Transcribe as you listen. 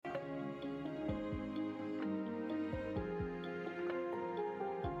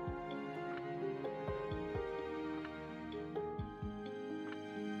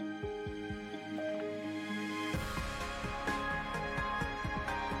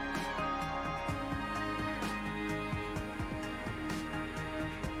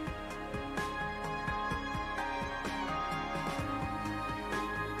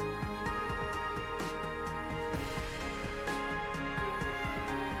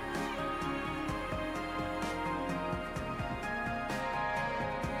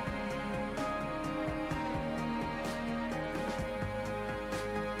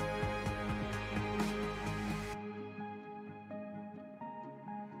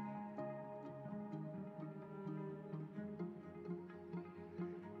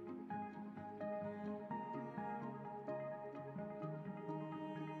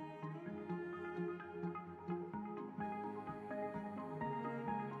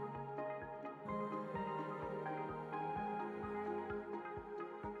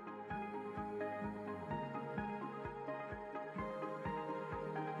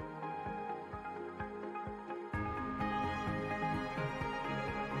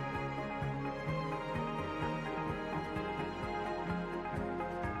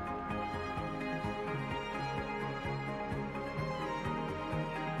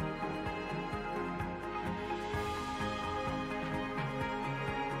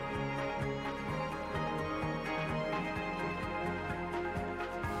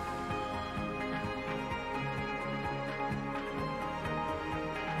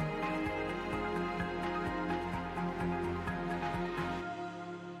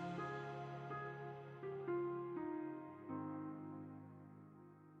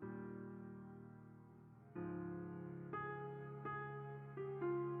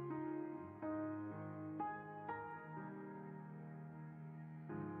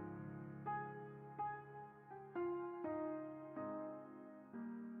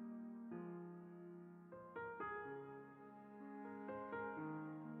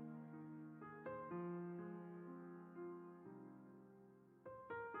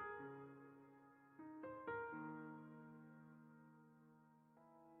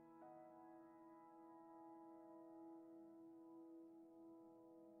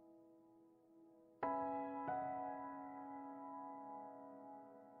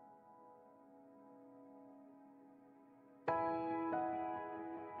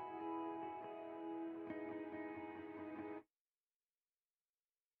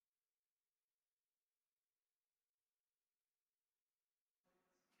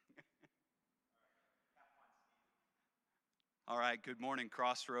All right, good morning,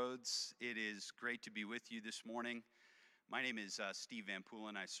 Crossroads. It is great to be with you this morning. My name is Steve Van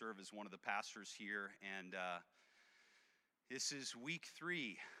Poelen. I serve as one of the pastors here, and this is week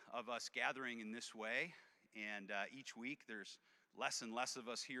 3 of us gathering in this way. And each week there's less and less of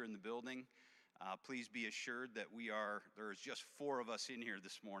us here in the building. Please be assured that there's just 4 of us in here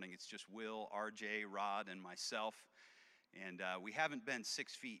this morning. It's just Will, RJ, Rod, and myself. And we haven't been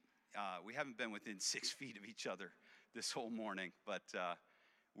 6 feet. We haven't been within 6 feet of each other this whole morning, but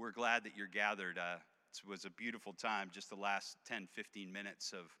we're glad that you're gathered. It was a beautiful time, just the last 10, 15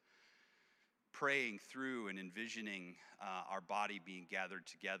 minutes of praying through and envisioning our body being gathered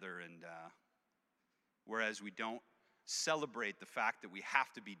together. And whereas we don't celebrate the fact that we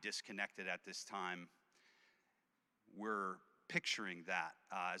have to be disconnected at this time, we're picturing that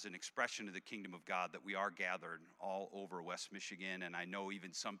as an expression of the kingdom of God, that we are gathered all over West Michigan. And I know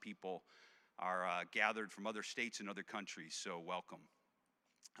even some people are gathered from other states and other countries, so welcome.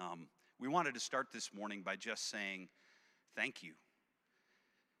 We wanted to start this morning by just saying thank you.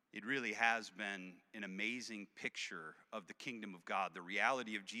 It really has been an amazing picture of the kingdom of God, the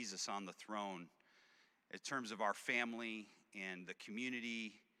reality of Jesus on the throne, in terms of our family and the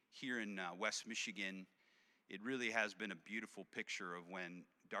community here in West Michigan. It really has been a beautiful picture of when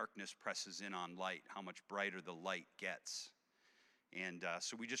darkness presses in on light, how much brighter the light gets. And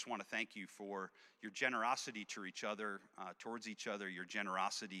so we just want to thank you for your generosity to each other, towards each other, your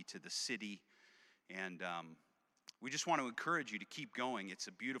generosity to the city. And we just want to encourage you to keep going. It's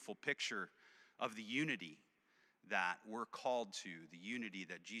a beautiful picture of the unity that we're called to, the unity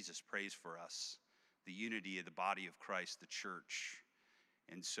that Jesus prays for us, the unity of the body of Christ, the church.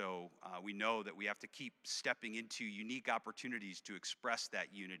 And so we know that we have to keep stepping into unique opportunities to express that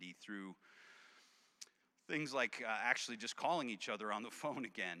unity through things like actually just calling each other on the phone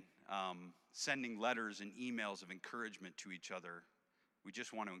again, sending letters and emails of encouragement to each other. We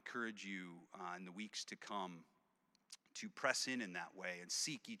just want to encourage you in the weeks to come to press in that way and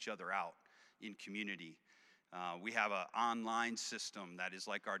seek each other out in community. We have an online system that is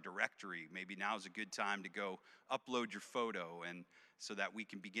like our directory. Maybe now is a good time to go upload your photo, and so that we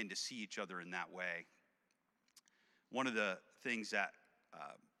can begin to see each other in that way. One of the things that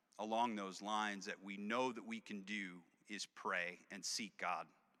along those lines that we know that we can do is pray and seek God.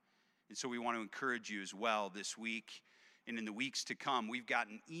 And so we want to encourage you as well this week and in the weeks to come. We've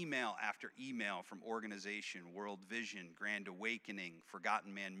gotten email after email from Organization, World Vision, Grand Awakening,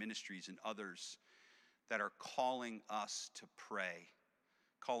 Forgotten Man Ministries, and others that are calling us to pray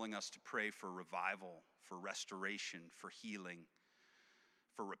for revival, for restoration, for healing,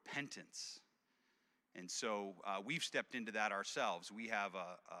 for repentance. And so we've stepped into that ourselves. We have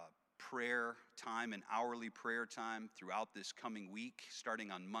a prayer time, an hourly prayer time throughout this coming week,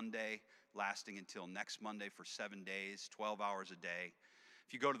 starting on Monday, lasting until next Monday for 7 days, 12 hours a day.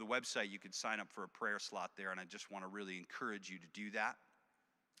 If you go to the website, you can sign up for a prayer slot there, and I just want to really encourage you to do that.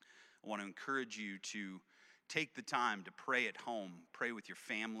 I want to encourage you to take the time to pray at home, pray with your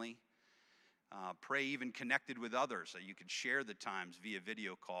family, pray even connected with others, so you can share the times via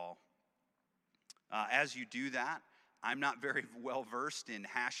video call. As you do that, I'm not very well versed in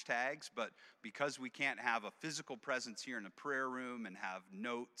hashtags, but because we can't have a physical presence here in the prayer room and have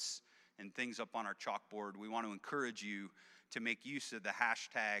notes and things up on our chalkboard, we want to encourage you to make use of the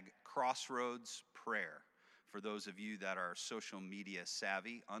hashtag Crossroads Prayer. For those of you that are social media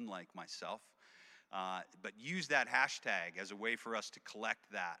savvy, unlike myself, but use that hashtag as a way for us to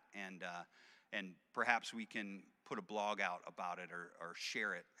collect that, and perhaps we can put a blog out about it or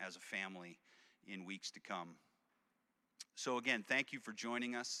share it as a family in weeks to come. So again, thank you for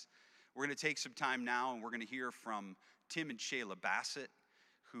joining us. We're going to take some time now, and we're going to hear from Tim and Shayla Bassett,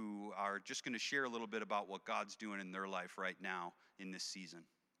 who are just going to share a little bit about what God's doing in their life right now in this season.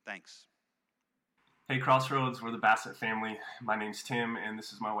 Thanks. Hey Crossroads, we're the Bassett family. My name's Tim, and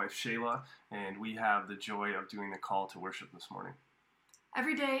this is my wife Shayla, and we have the joy of doing the call to worship this morning.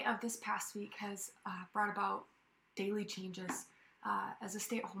 Every day of this past week has brought about daily changes. As a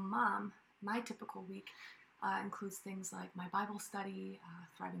stay-at-home mom, my typical week includes things like my Bible study,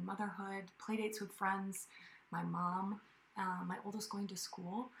 thriving motherhood, play dates with friends, my mom, my oldest going to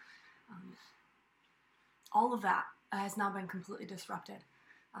school. All of that has now been completely disrupted,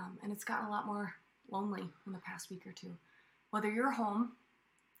 and it's gotten a lot more lonely in the past week or two. Whether you're home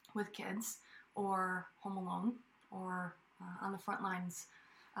with kids or home alone or on the front lines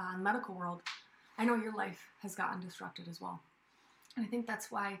in the medical world, I know your life has gotten disrupted as well. And I think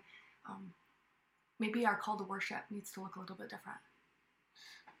that's why maybe our call to worship needs to look a little bit different.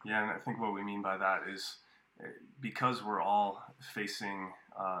 Yeah, and I think what we mean by that is because we're all facing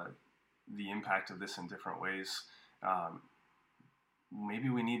the impact of this in different ways, maybe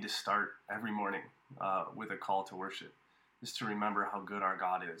we need to start every morning with a call to worship, just to remember how good our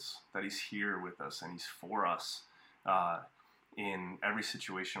God is, that He's here with us and He's for us in every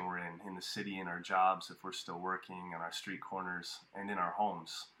situation we're in the city, in our jobs, if we're still working, on our street corners, and in our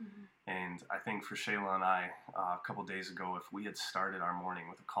homes. And I think for Shayla and I, a couple days ago, if we had started our morning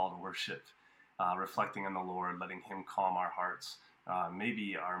with a call to worship, reflecting on the Lord, letting Him calm our hearts,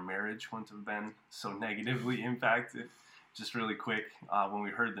 maybe our marriage wouldn't have been so negatively impacted. Just really quick, when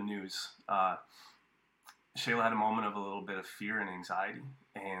we heard the news, Shayla had a moment of a little bit of fear and anxiety.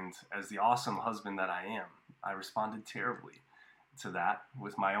 And as the awesome husband that I am, I responded terribly to that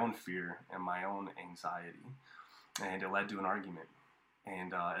with my own fear and my own anxiety. And it led to an argument.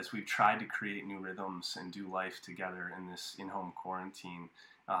 And as we've tried to create new rhythms and do life together in this in-home quarantine,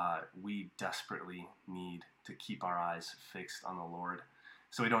 we desperately need to keep our eyes fixed on the Lord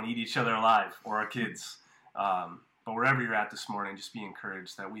so we don't eat each other alive or our kids. But wherever you're at this morning, just be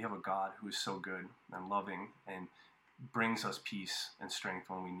encouraged that we have a God who is so good and loving and brings us peace and strength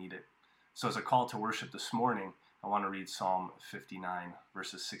when we need it. So as a call to worship this morning, I want to read Psalm 59,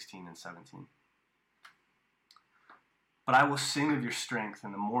 verses 16 and 17. But I will sing of your strength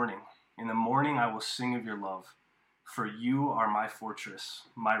in the morning. In the morning I will sing of your love. For you are my fortress,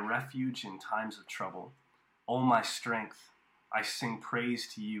 my refuge in times of trouble. O my strength, I sing praise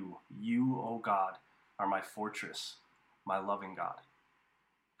to you. You, O God, are my fortress, my loving God.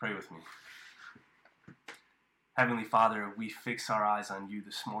 Pray with me. Heavenly Father, we fix our eyes on you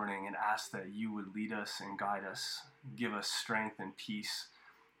this morning and ask that you would lead us and guide us, give us strength and peace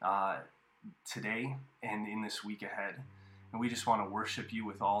today and in this week ahead. And we just want to worship you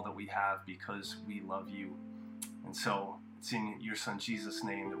with all that we have because we love you. And so it's in your Son Jesus'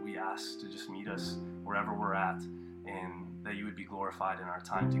 name that we ask to just meet us wherever we're at and that you would be glorified in our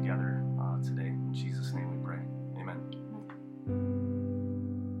time together today. In Jesus' name we pray. Amen.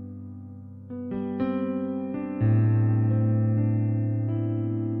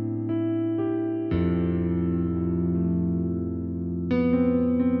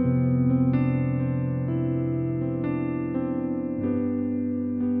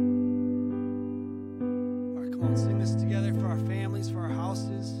 Sing this together for our families, for our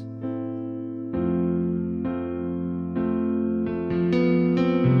houses.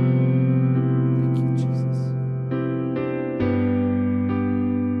 Thank you, Jesus.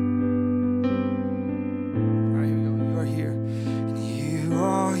 All right, here we go. You are here. And you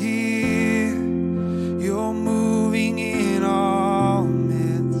are here. You're moving in our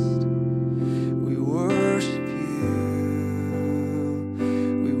midst. We worship you.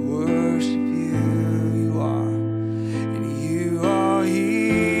 We worship you. You are.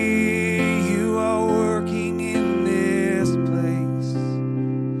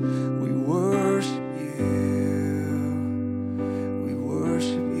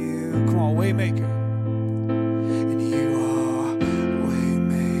 Waymaker, and you are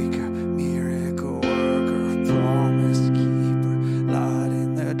waymaker, miracle worker, promise keeper, light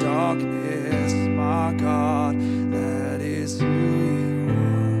in the darkness, my God, that is who you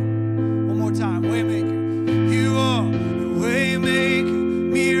are. One more time, waymaker, you are waymaker,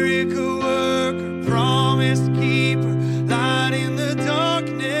 miracle worker, promise keeper, light in the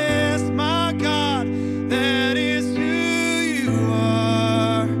darkness, my God, that is who you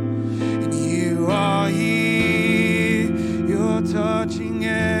are. You are here, you're touching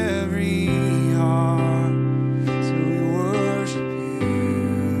every heart, so we worship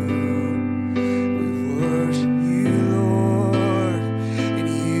you, Lord.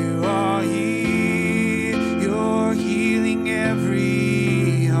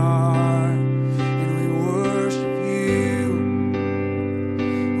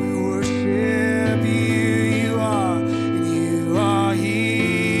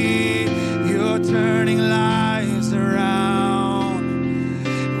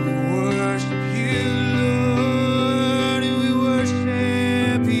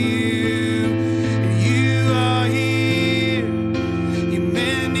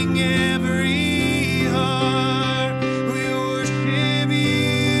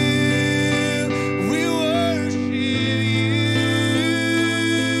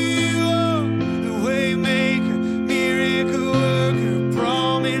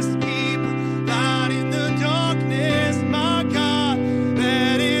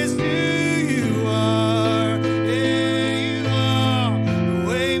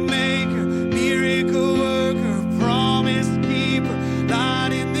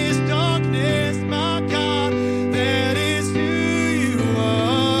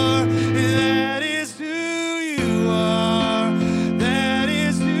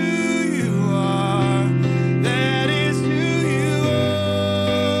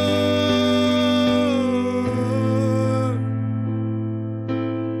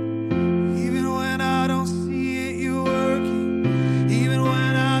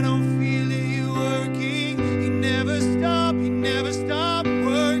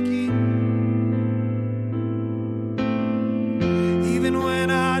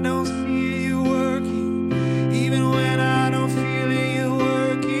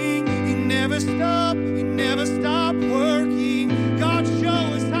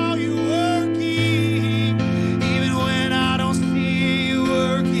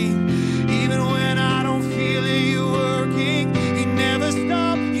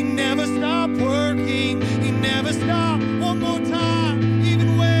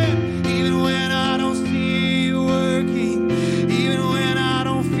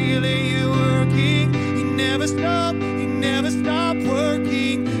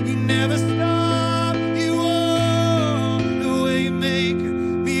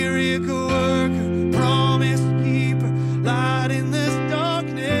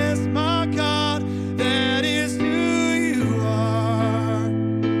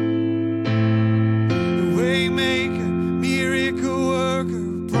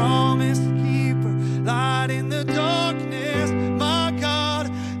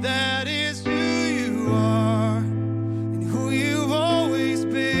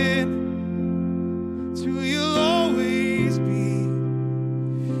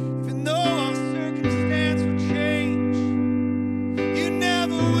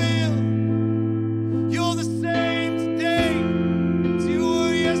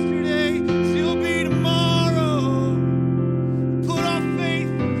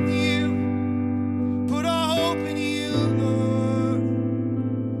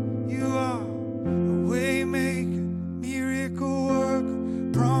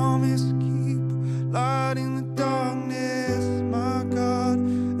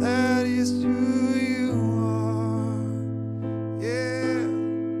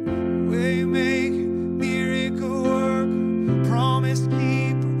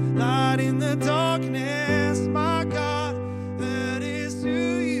 light in the darkness, my God, that is who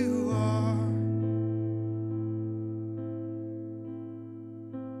you are.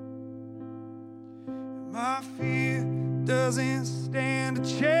 My fear doesn't stand a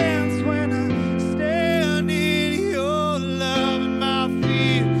chance when I stand in your love, and my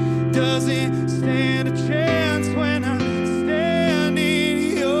fear doesn't stand a chance when I stand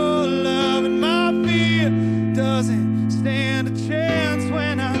in your love, and my fear doesn't stand a chance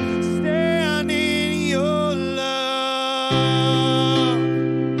when I stand in your love.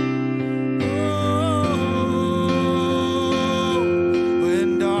 Oh,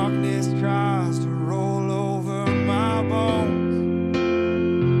 when darkness tries to roll over my bones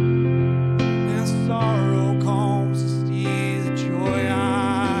and sorrow comes to steal the joy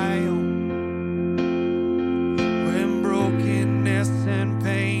I own, when brokenness and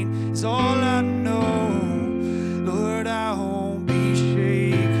pain is all I know, Lord, I won't be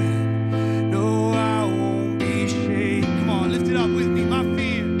shaken. No, I won't be shaken. Come on, lift it up with me. My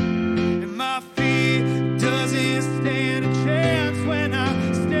fear, and my fear doesn't stand a chance when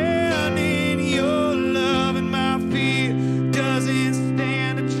I stand in your love, and my fear doesn't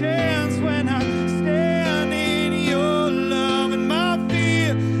stand a chance when I stand in your love, and my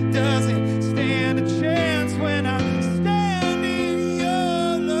fear doesn't stand a chance when I stand in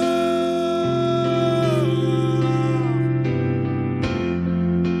your love.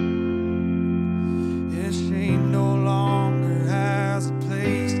 And shame no longer has a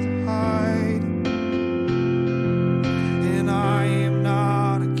place to hide, and I am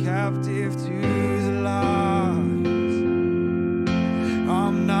not a captive to the lies.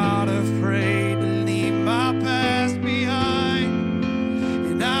 I'm not afraid to leave my past behind,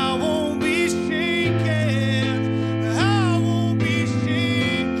 and I won't be shaken. I won't be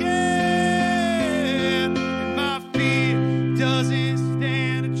shaken. And my fear doesn't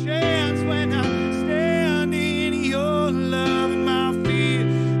stand a chance when I stand in your love, and my fear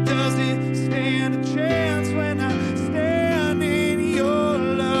doesn't stand a chance when I stand in your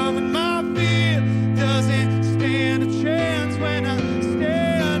love, and my fear doesn't stand a chance when I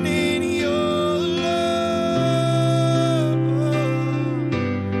stand in your love.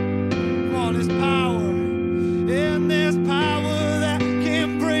 Come on, there's power, and there's power that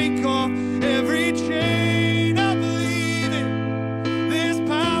can break off every chain. I believe it. There's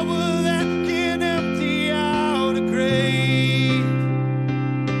power that can empty out a grave.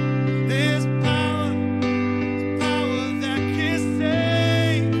 There's power that can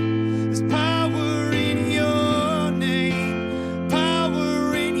save. There's power in your name,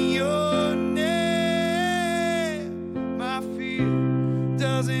 power in your name. My fear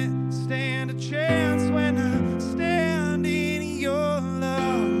doesn't stand a chance when I stand in your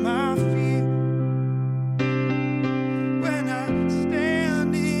love. My fear, when I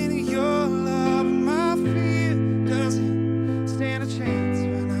stand in your love, my fear doesn't stand a chance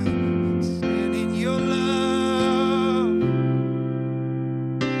when I stand in your love.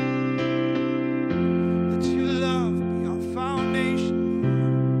 Let your love be our foundation.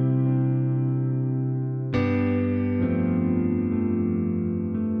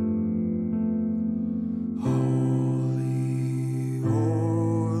 Holy,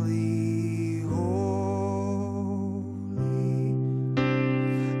 holy, holy,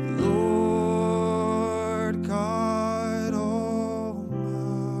 Lord God Almighty.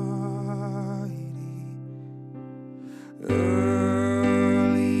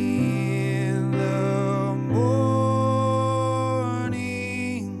 Early in the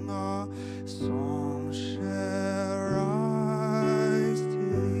morning, our song shall rise to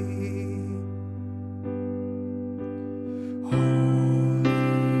thee. Holy,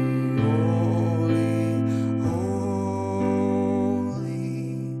 holy,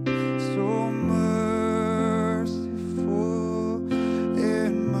 holy, so merciful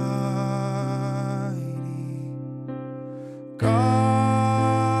and mighty, God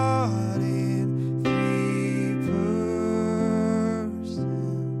in three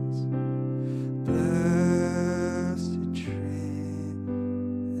persons, blessed Trinity.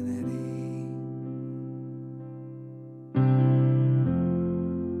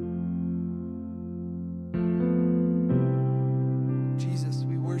 Jesus,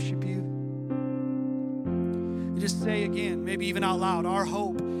 we worship you. You just say again, maybe even out loud, our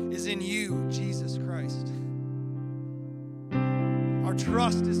hope is in you, Jesus Christ. Our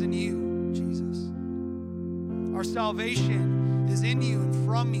trust is in you, Jesus. Our salvation is in you and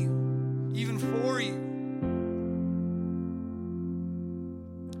from you, even for you.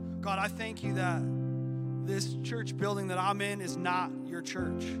 God, I thank you that this church building that I'm in is not your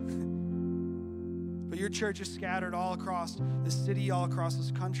church. but your church is scattered all across this city, all across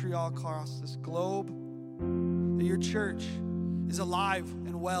this country, all across this globe. That your church is alive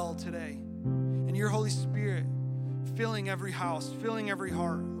and well today. And your Holy Spirit filling every house, filling every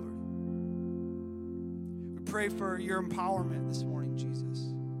heart, Lord. We pray for your empowerment this morning, Jesus.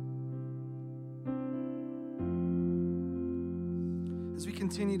 As we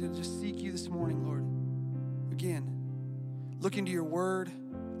continue to just seek you this morning, Lord, again, look into your word,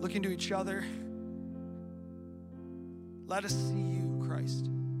 look into each other. Let us see you, Christ,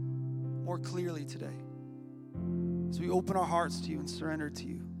 more clearly today as we open our hearts to you and surrender to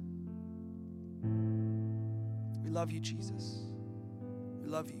you. We love you, Jesus. We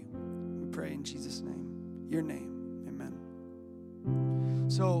love you. We pray in Jesus' name, your name. Amen.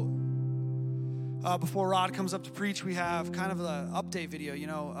 So, before Rod comes up to preach, we have kind of an update video.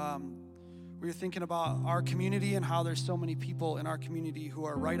 We were thinking about our community and how there's so many people in our community who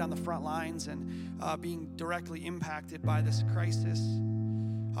are right on the front lines and being directly impacted by this crisis.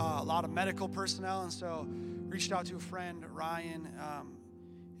 A lot of medical personnel, and so reached out to a friend, Ryan.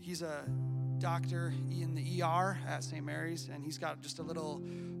 He's a doctor in the ER at St. Mary's, and he's got just a little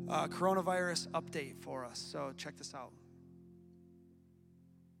coronavirus update for us. So check this out.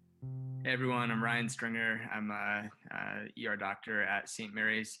 Hey everyone, I'm Ryan Stringer. I'm a ER doctor at St.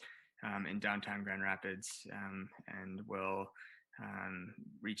 Mary's in downtown Grand Rapids, and Will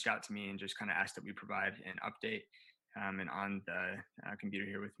reached out to me and just kind of asked that we provide an update. And on the computer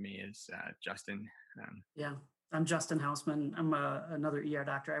here with me is Justin. Yeah, I'm Justin Hausman. I'm another ER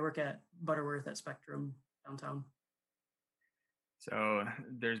doctor. I work at Butterworth at Spectrum downtown. So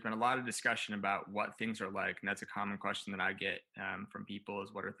there's been a lot of discussion about what things are like, and that's a common question that I get from people: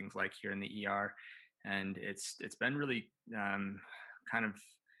 is what are things like here in the ER? And it's been really kind of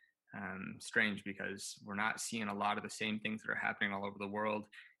strange because we're not seeing a lot of the same things that are happening all over the world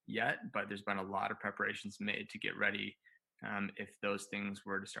yet, but there's been a lot of preparations made to get ready if those things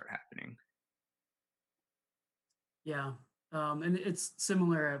were to start happening. Yeah, and it's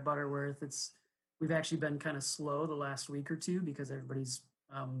similar at Butterworth. We've actually been kind of slow the last week or two because everybody's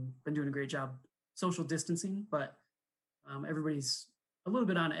been doing a great job social distancing, but everybody's a little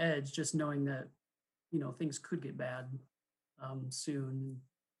bit on edge just knowing that, things could get bad soon.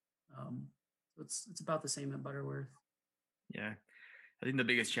 So it's about the same at Butterworth. Yeah. I think the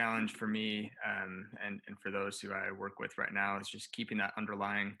biggest challenge for me and for those who I work with right now is just keeping that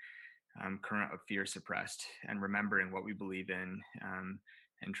underlying current of fear suppressed and remembering what we believe in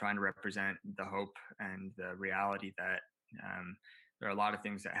and trying to represent the hope and the reality that there are a lot of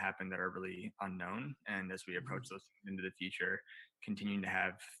things that happen that are really unknown. And as we approach those into the future, continuing to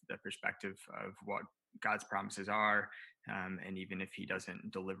have the perspective of what God's promises are, and even if he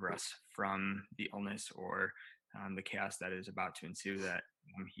doesn't deliver us from the illness or the chaos that is about to ensue, that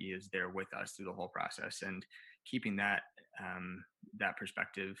he is there with us through the whole process, and keeping that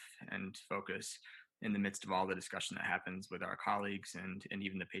perspective and focus in the midst of all the discussion that happens with our colleagues and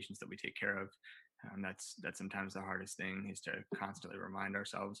even the patients that we take care of. That's sometimes the hardest thing, is to constantly remind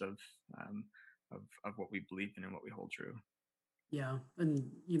ourselves of what we believe in and what we hold true. Yeah, and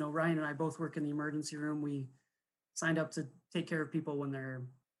Ryan and I both work in the emergency room. We signed up to take care of people when they're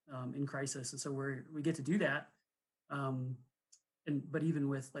in crisis, and so we get to do that. But even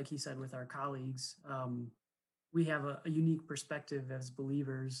with, like he said, with our colleagues, we have a unique perspective as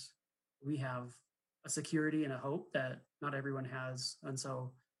believers. We have a security and a hope that not everyone has, and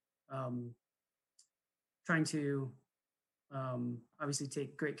so trying to obviously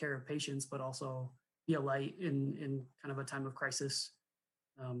take great care of patients, but also be a light in kind of a time of crisis.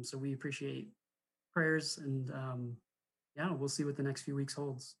 So we appreciate prayers, and we'll see what the next few weeks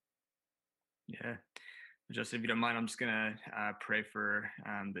holds. Yeah. Just if you don't mind, I'm just going to pray for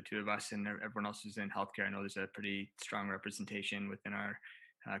the two of us and everyone else who's in healthcare. I know there's a pretty strong representation within our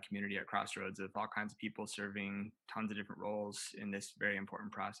community at Crossroads of all kinds of people serving tons of different roles in this very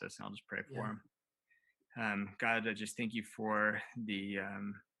important process. And I'll just pray for them. God, I just thank you for the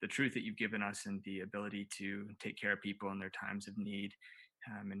truth that you've given us and the ability to take care of people in their times of need.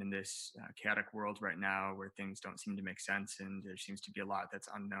 And in this chaotic world right now where things don't seem to make sense and there seems to be a lot that's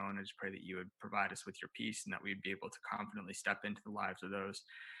unknown, I just pray that you would provide us with your peace and that we'd be able to confidently step into the lives of those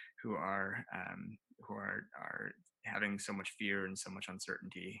who are having so much fear and so much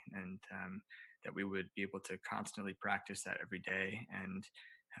uncertainty, and that we would be able to constantly practice that every day and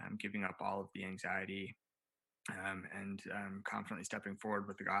giving up all of the anxiety and confidently stepping forward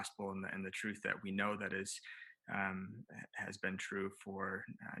with the gospel and the truth that we know that is has been true for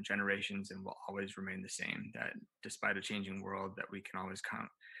generations and will always remain the same, that despite a changing world, that we can always count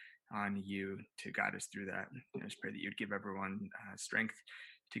on you to guide us through that. I just pray that you'd give everyone strength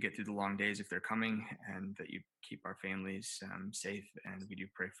to get through the long days if they're coming, and that you keep our families safe. And we do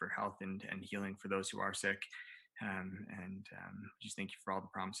pray for health and healing for those who are sick. Just thank you for all the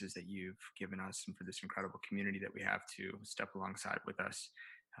promises that you've given us and for this incredible community that we have to step alongside with us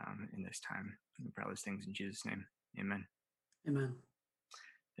in this time. We pray all these things in Jesus' name. Amen. Amen.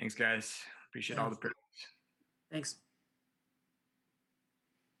 Thanks, guys. Appreciate all the prayers. Thanks.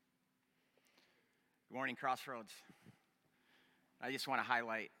 Good morning, Crossroads. I just want to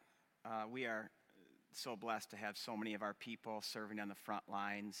highlight, we are so blessed to have so many of our people serving on the front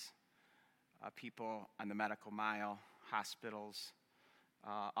lines, people on the medical mile, hospitals,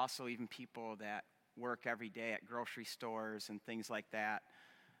 also even people that work every day at grocery stores and things like that.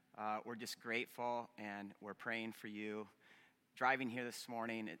 We're just grateful, and we're praying for you. Driving here this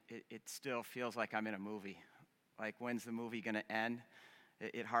morning, it still feels like I'm in a movie. Like, when's the movie going to end?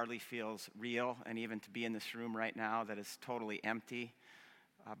 It hardly feels real, and even to be in this room right now that is totally empty,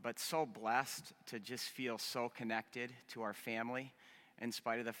 but so blessed to just feel so connected to our family in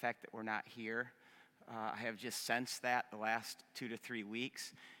spite of the fact that we're not here. I have just sensed that the last 2 to 3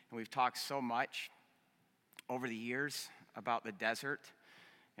 weeks, and we've talked so much over the years about the desert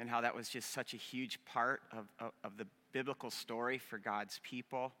and how that was just such a huge part of the biblical story for God's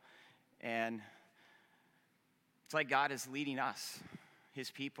people. And it's like God is leading us, his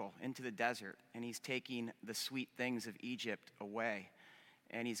people, into the desert, and he's taking the sweet things of Egypt away,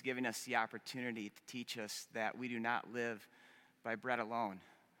 and he's giving us the opportunity to teach us that we do not live by bread alone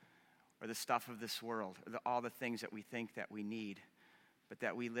or the stuff of this world or all the things that we think that we need, but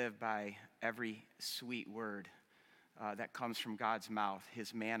that we live by every sweet word that comes from God's mouth,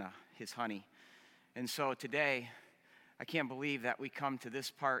 his manna, his honey. And so today, I can't believe that we come to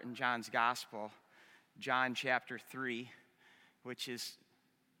this part in John's gospel, John chapter 3, which is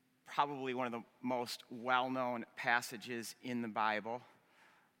probably one of the most well-known passages in the Bible,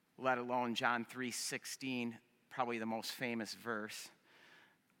 let alone John 3:16, probably the most famous verse.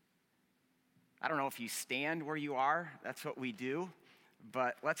 I don't know if you stand where you are, that's what we do,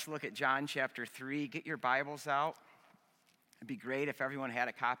 but let's look at John chapter 3. Get your Bibles out. It'd be great if everyone had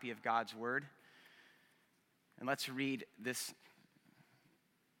a copy of God's Word. And let's read this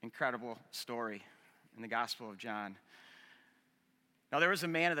incredible story in the Gospel of John. Now there was a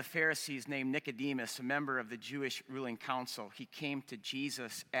man of the Pharisees named Nicodemus, a member of the Jewish ruling council. He came to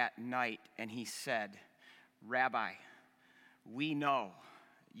Jesus at night, and he said, "Rabbi, we know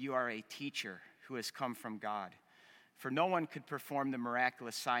you are a teacher who has come from God, for no one could perform the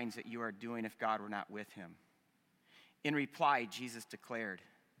miraculous signs that you are doing if God were not with him." In reply, Jesus declared,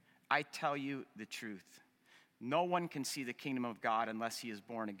 "I tell you the truth. No one can see the kingdom of God unless he is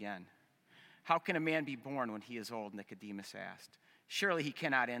born again." "How can a man be born when he is old?" Nicodemus asked. "Surely he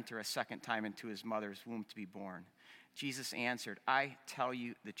cannot enter a second time into his mother's womb to be born." Jesus answered, "I tell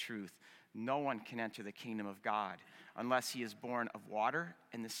you the truth. No one can enter the kingdom of God unless he is born of water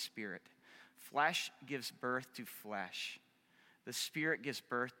and the Spirit. Flesh gives birth to flesh. The Spirit gives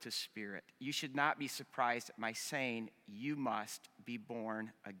birth to spirit. You should not be surprised at my saying, you must be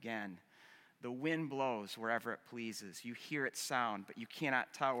born again. The wind blows wherever it pleases. You hear its sound, but you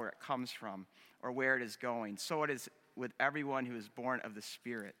cannot tell where it comes from or where it is going. So it is with everyone who is born of the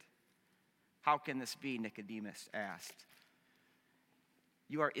Spirit." "How can this be?" Nicodemus asked.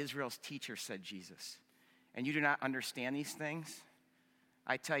 "You are Israel's teacher," said Jesus, "and you do not understand these things?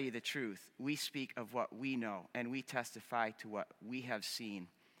 I tell you the truth. We speak of what we know, and we testify to what we have seen.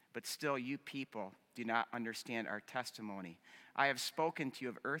 But still you people do not understand our testimony. I have spoken to you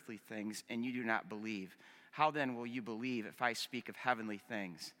of earthly things, and you do not believe. How then will you believe if I speak of heavenly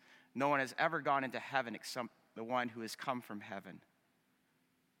things? No one has ever gone into heaven except the one who has come from heaven,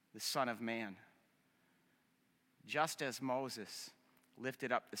 the Son of Man. Just as Moses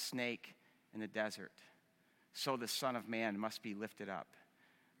lifted up the snake in the desert, so the Son of Man must be lifted up,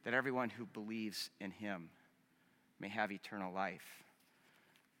 that everyone who believes in him may have eternal life."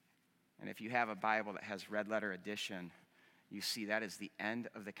 And if you have a Bible that has red letter edition, you see that is the end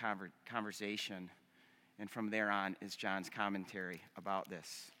of the conversation. And from there on is John's commentary about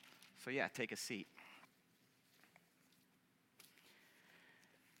this. So yeah, take a seat.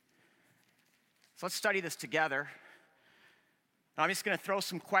 So let's study this together. Now, I'm just going to throw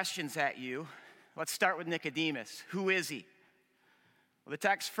some questions at you. Let's start with Nicodemus. Who is he? Well, the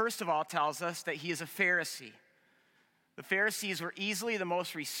text, first of all, tells us that he is a Pharisee. The Pharisees were easily the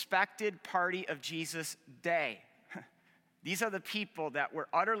most respected party of Jesus' day. These are the people that were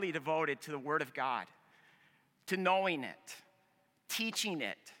utterly devoted to the Word of God, to knowing it, teaching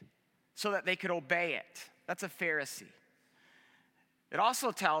it, so that they could obey it. That's a Pharisee. It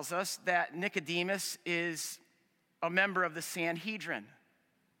also tells us that Nicodemus is a member of the Sanhedrin.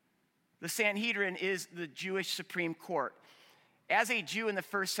 The Sanhedrin is the Jewish Supreme Court. As a Jew in the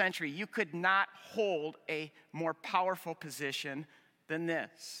first century, you could not hold a more powerful position than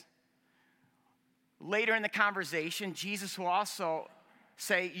this. Later in the conversation, Jesus will also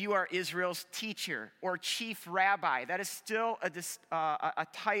say, "You are Israel's teacher," or chief rabbi. That is still a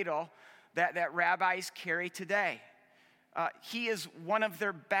title that rabbis carry today. He is one of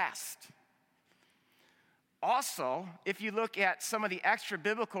their best. Also, if you look at some of the extra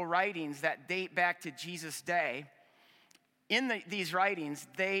biblical writings that date back to Jesus' day, in these writings,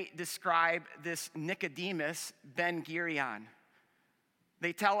 they describe this Nicodemus ben Gurion.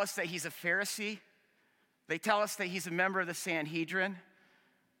 They tell us that he's a Pharisee. They tell us that he's a member of the Sanhedrin.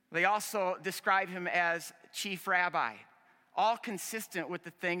 They also describe him as chief rabbi, all consistent with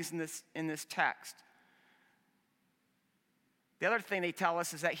the things in this text. The other thing they tell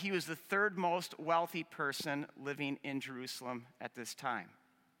us is that he was the third most wealthy person living in Jerusalem at this time.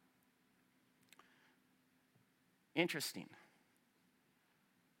 Interesting.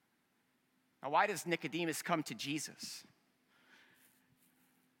 Now, why does Nicodemus come to Jesus?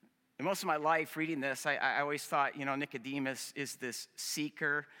 In most of my life reading this, I always thought, Nicodemus is this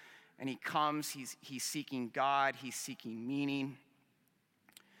seeker, and he comes, he's seeking God, he's seeking meaning.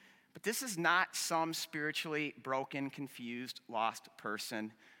 But this is not some spiritually broken, confused, lost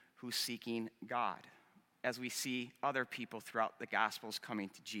person who's seeking God, as we see other people throughout the Gospels coming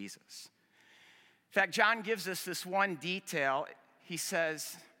to Jesus. In fact, John gives us this one detail. He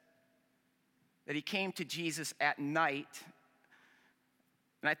says that he came to Jesus at night.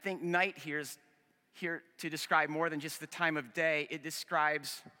 And I think night here is here to describe more than just the time of day. It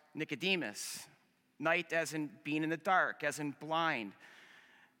describes Nicodemus. Night as in being in the dark, as in blind.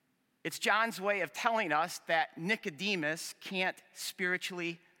 It's John's way of telling us that Nicodemus can't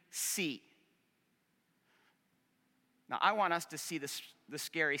spiritually see. Now, I want us to see the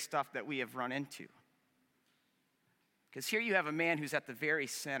scary stuff that we have run into. Because here you have a man who's at the very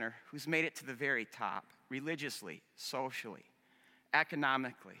center, who's made it to the very top, religiously, socially,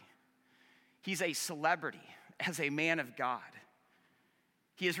 economically. He's a celebrity as a man of God.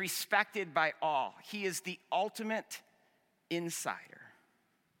 He is respected by all. He is the ultimate insider.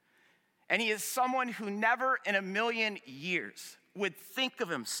 And he is someone who never in a million years would think of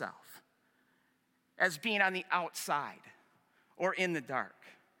himself as being on the outside or in the dark.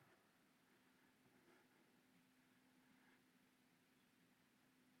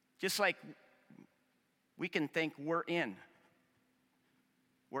 Just like we can think we're in.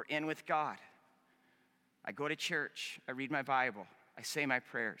 We're in with God. I go to church. I read my Bible. I say my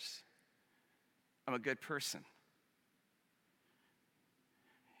prayers. I'm a good person.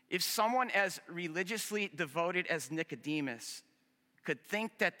 If someone as religiously devoted as Nicodemus could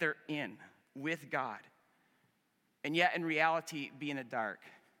think that they're in with God, and yet in reality be in the dark,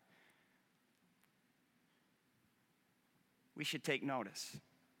 we should take notice.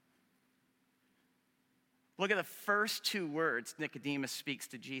 Look at the first two words Nicodemus speaks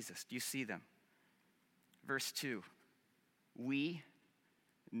to Jesus. Do you see them? Verse 2, we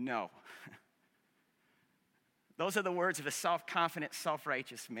know. Those are the words of a self-confident,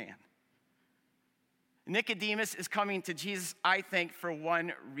 self-righteous man. Nicodemus is coming to Jesus, I think, for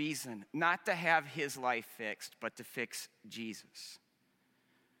one reason, not to have his life fixed, but to fix Jesus.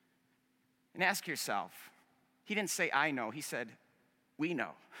 And ask yourself, he didn't say, I know, he said, we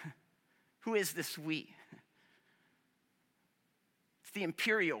know. Who is this we? It's the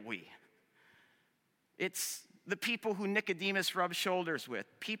imperial we. It's the people who Nicodemus rubbed shoulders with,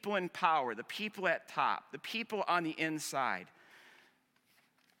 people in power, the people at top, the people on the inside.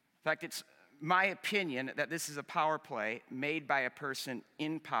 In fact, it's my opinion that this is a power play made by a person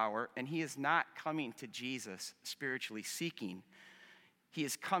in power, and he is not coming to Jesus spiritually seeking. He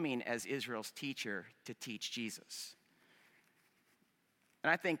is coming as Israel's teacher to teach Jesus.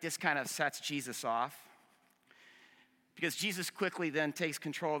 And I think this kind of sets Jesus off, because Jesus quickly then takes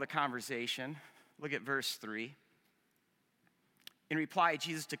control of the conversation. Look at verse 3. In reply,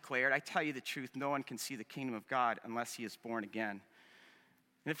 Jesus declared, I tell you the truth, no one can see the kingdom of God unless he is born again.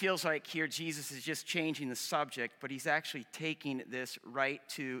 And it feels like here Jesus is just changing the subject, but he's actually taking this right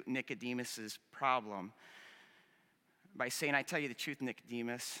to Nicodemus's problem by saying, I tell you the truth,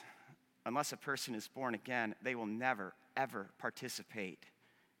 Nicodemus, unless a person is born again, they will never, ever participate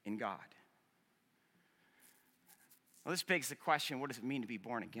in God. Well, this begs the question, what does it mean to be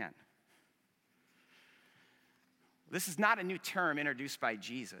born again? This is not a new term introduced by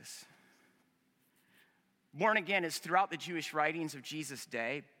Jesus. Born again is throughout the Jewish writings of Jesus'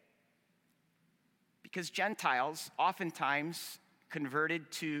 day, because Gentiles oftentimes converted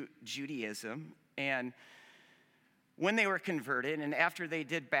to Judaism, and when they were converted and after they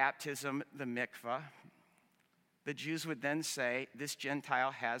did baptism, the mikvah, the Jews would then say, this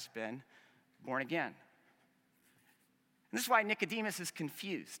Gentile has been born again. And this is why Nicodemus is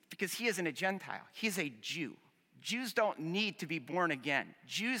confused, because he isn't a Gentile. He's a Jew. Jews don't need to be born again.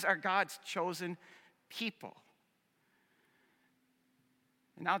 Jews are God's chosen people.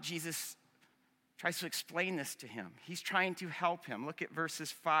 And now Jesus tries to explain this to him. He's trying to help him. Look at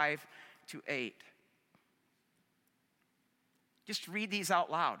verses 5 to 8. Just read these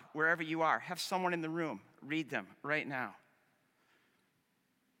out loud wherever you are. Have someone in the room read them right now.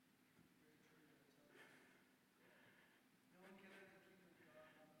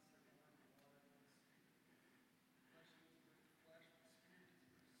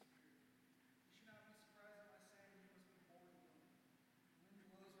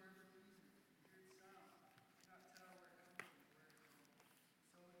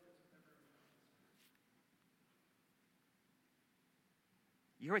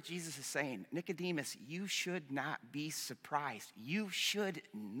 You hear what Jesus is saying? Nicodemus, you should not be surprised. You should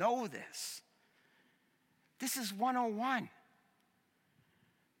know this. This is 101.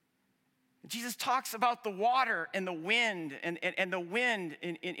 Jesus talks about the water and the wind, and the wind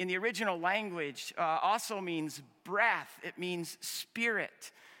in the original language also means breath. It means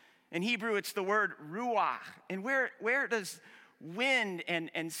spirit. In Hebrew, it's the word ruach. And where does wind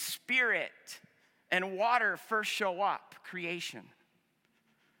and spirit and water first show up? Creation.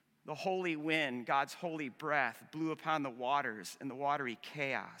 The holy wind, God's holy breath, blew upon the waters and the watery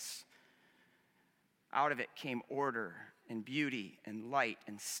chaos. Out of it came order and beauty and light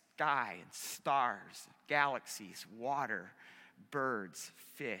and sky and stars, galaxies, water, birds,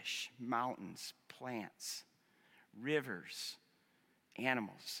 fish, mountains, plants, rivers,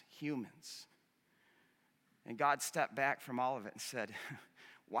 animals, humans. And God stepped back from all of it and said,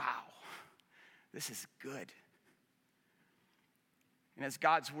 wow, this is good. And as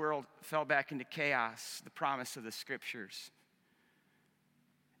God's world fell back into chaos, the promise of the scriptures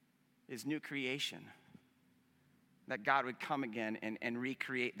is new creation, that God would come again and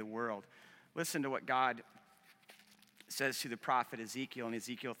recreate the world. Listen to what God says to the prophet Ezekiel in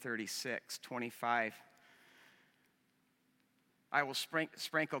Ezekiel 36:25. I will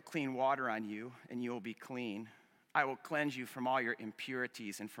sprinkle clean water on you, and you will be clean. I will cleanse you from all your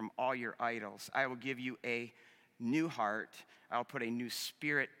impurities and from all your idols. I will give you a new heart. I will put a new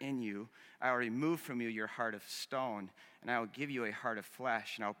spirit in you. I will remove from you your heart of stone, and I will give you a heart of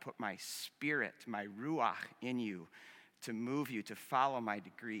flesh, and I will put my spirit, my ruach, in you to move you to follow my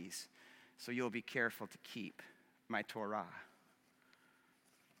decrees, so you'll be careful to keep my Torah.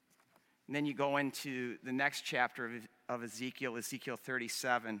 And then you go into the next chapter of Ezekiel, Ezekiel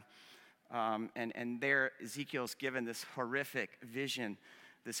 37, and there Ezekiel's given this horrific vision,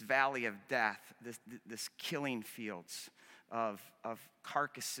 this valley of death, this killing fields of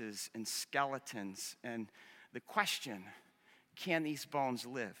carcasses and skeletons. And the question, can these bones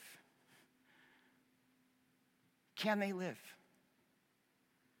live? Can they live?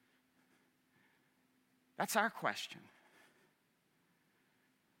 That's our question.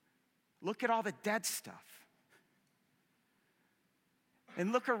 Look at all the dead stuff.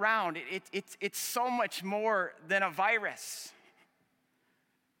 And look around. It's so much more than a virus.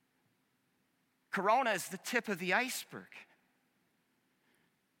 Corona is the tip of the iceberg.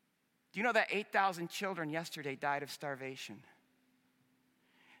 Do you know that 8,000 children yesterday died of starvation?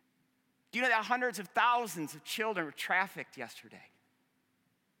 Do you know that hundreds of thousands of children were trafficked yesterday?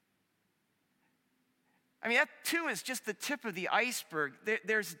 I mean, that too is just the tip of the iceberg.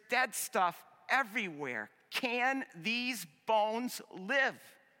 There's dead stuff everywhere. Can these bones live?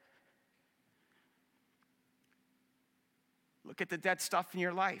 Look at the dead stuff in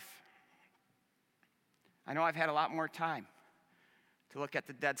your life. I know I've had a lot more time to look at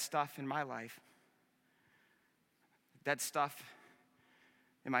the dead stuff in my life. The dead stuff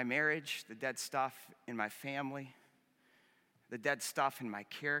in my marriage, the dead stuff in my family, the dead stuff in my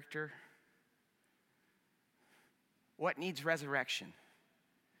character. What needs resurrection?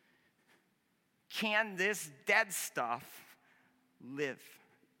 Can this dead stuff live?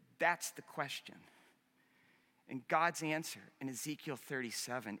 That's the question. And God's answer in Ezekiel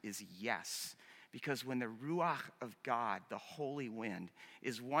 37 is yes. Because when the Ruach of God, the holy wind,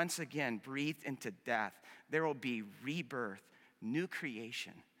 is once again breathed into death, there will be rebirth, new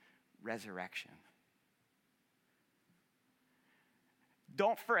creation, resurrection.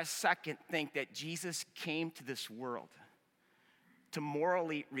 Don't for a second think that Jesus came to this world to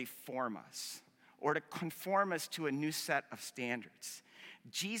morally reform us or to conform us to a new set of standards.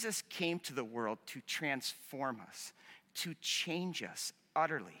 Jesus came to the world to transform us, to change us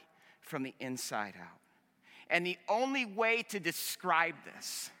utterly from the inside out. And the only way to describe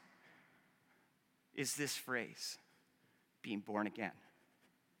this is this phrase, being born again.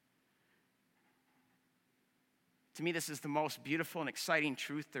 To me, this is the most beautiful and exciting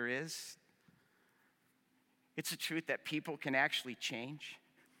truth there is. It's a truth that people can actually change.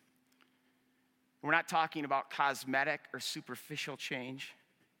 We're not talking about cosmetic or superficial change.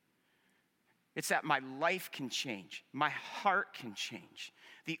 It's that my life can change. My heart can change.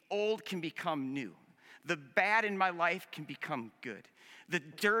 The old can become new. The bad in my life can become good. The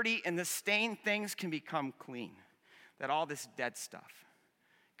dirty and the stained things can become clean. That all this dead stuff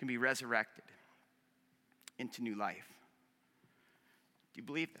can be resurrected into new life. Do you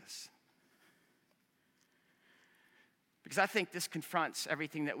believe this? Because I think this confronts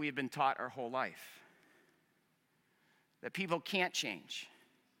everything that we have been taught our whole life. That people can't change.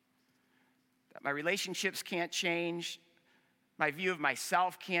 That my relationships can't change. My view of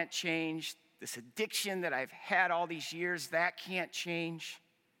myself can't change. This addiction that I've had all these years, that can't change.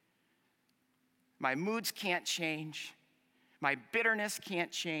 My moods can't change. My bitterness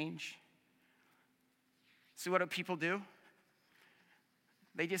can't change. So what do people do?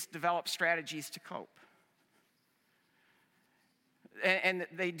 They just develop strategies to cope. And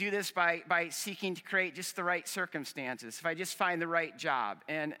they do this by seeking to create just the right circumstances. If I just find the right job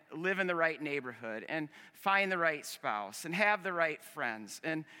and live in the right neighborhood and find the right spouse and have the right friends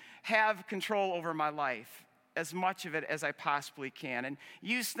and have control over my life, as much of it as I possibly can, and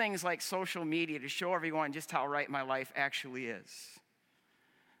use things like social media to show everyone just how right my life actually is.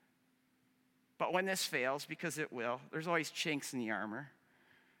 But when this fails, because it will, there's always chinks in the armor,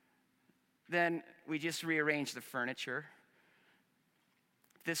 then we just rearrange the furniture.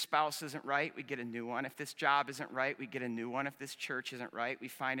 If this spouse isn't right, we get a new one. If this job isn't right, we get a new one. If this church isn't right, we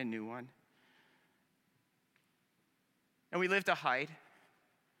find a new one. And we live to hide.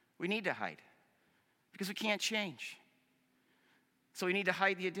 We need to hide because we can't change. So we need to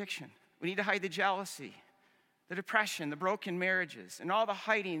hide the addiction. We need to hide the jealousy, the depression, the broken marriages. And all the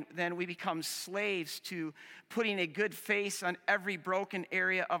hiding, then we become slaves to putting a good face on every broken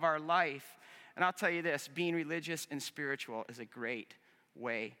area of our life. And I'll tell you this, being religious and spiritual is a great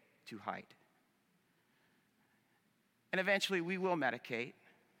way to hide. And eventually we will medicate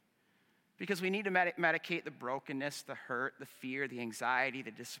because we need to medicate the brokenness, the hurt, the fear, the anxiety,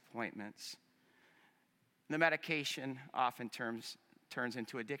 the disappointments. And the medication often turns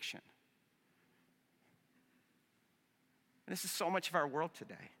into addiction. And this is so much of our world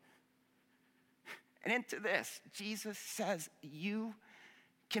today. And into this, Jesus says, you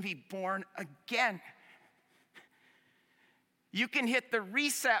can be born again. You can hit the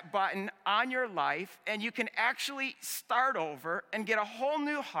reset button on your life and you can actually start over and get a whole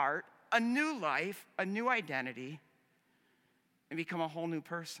new heart, a new life, a new identity, and become a whole new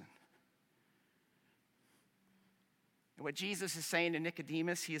person. And what Jesus is saying to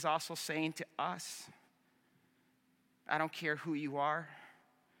Nicodemus, he is also saying to us. I don't care who you are.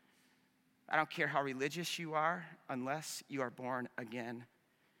 I don't care how religious you are, unless you are born again.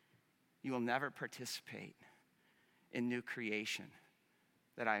 You will never participate in new creation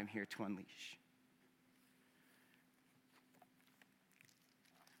that I am here to unleash.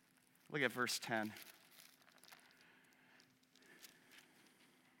 Look at verse 10.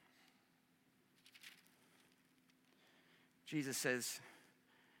 Jesus says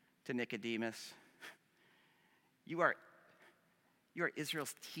to Nicodemus, you are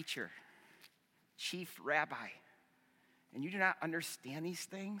Israel's teacher, chief rabbi, and you do not understand these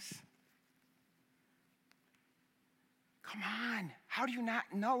things? Come on, how do you not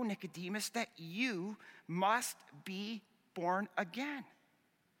know, Nicodemus, that you must be born again?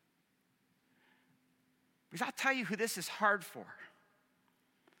 Because I'll tell you who this is hard for.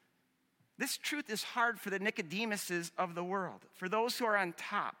 This truth is hard for the Nicodemuses of the world, for those who are on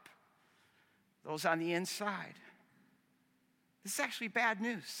top, those on the inside. This is actually bad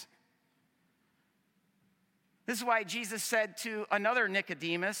news. This is why Jesus said to another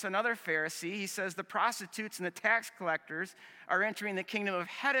Nicodemus, another Pharisee, he says, the prostitutes and the tax collectors are entering the kingdom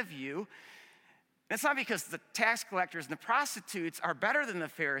ahead of you. And it's not because the tax collectors and the prostitutes are better than the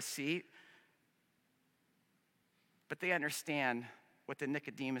Pharisee, but they understand what the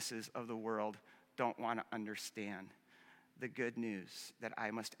Nicodemuses of the world don't want to understand. The good news that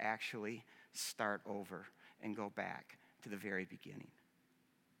I must actually start over and go back to the very beginning.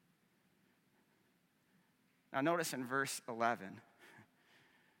 Now notice in verse 11,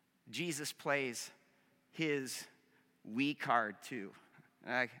 Jesus plays his we card too.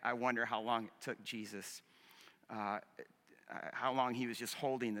 And I wonder how long it took Jesus, how long he was just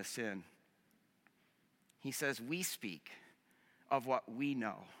holding this in. He says, we speak of what we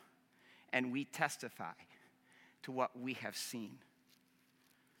know, and we testify to what we have seen.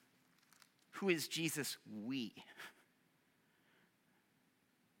 Who is Jesus we?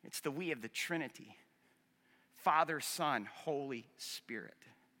 It's the we of the Trinity. Father, Son, Holy Spirit.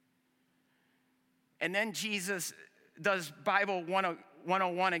 And then Jesus does Bible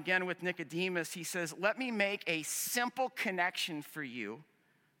 101 again with Nicodemus. He says, let me make a simple connection for you.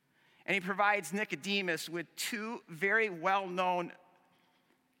 And he provides Nicodemus with two very well-known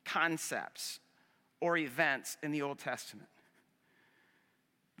concepts or events in the Old Testament.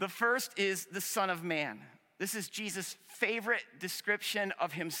 The first is the Son of Man. This is Jesus' favorite description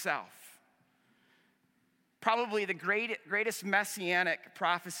of himself. Probably the greatest messianic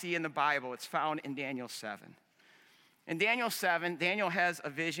prophecy in the Bible. It's found in Daniel 7. In Daniel 7, Daniel has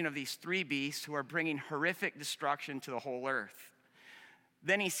a vision of these three beasts who are bringing horrific destruction to the whole earth.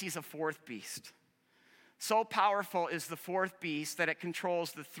 Then he sees a fourth beast. So powerful is the fourth beast that it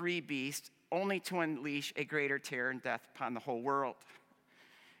controls the three beasts, only to unleash a greater terror and death upon the whole world.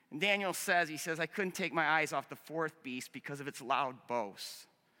 And Daniel says, I couldn't take my eyes off the fourth beast because of its loud boasts.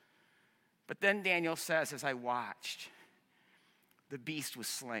 But then Daniel says, as I watched, the beast was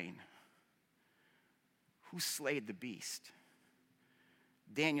slain. Who slayed the beast?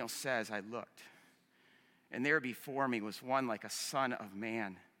 Daniel says, I looked, and there before me was one like a son of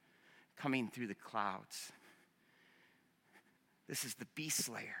man coming through the clouds. This is the beast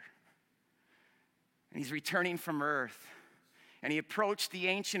slayer. And he's returning from earth. And he approached the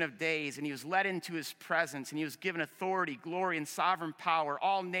Ancient of Days, and he was led into his presence, and he was given authority, glory, and sovereign power.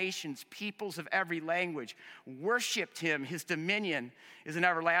 All nations, peoples of every language, worshiped him. His dominion is an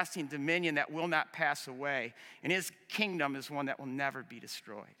everlasting dominion that will not pass away, and his kingdom is one that will never be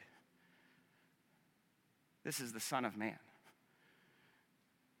destroyed. This is the Son of Man,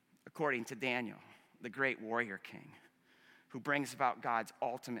 according to Daniel, the great warrior king, who brings about God's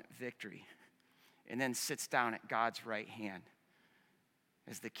ultimate victory, and then sits down at God's right hand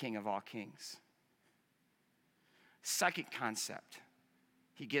as the King of all kings. Second concept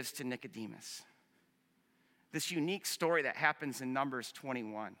he gives to Nicodemus. This unique story that happens in Numbers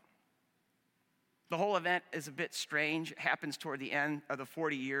 21. The whole event is a bit strange. It happens toward the end of the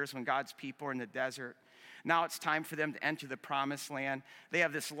 40 years when God's people are in the desert. Now it's time for them to enter the promised land. They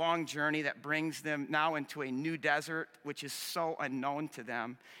have this long journey that brings them now into a new desert, which is so unknown to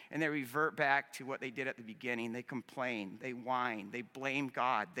them. And they revert back to what they did at the beginning. They complain, they whine, they blame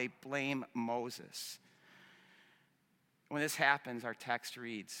God, they blame Moses. When this happens, our text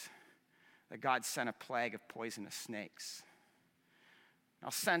reads that God sent a plague of poisonous snakes. Now,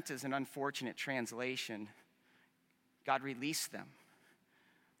 sent is an unfortunate translation. God released them.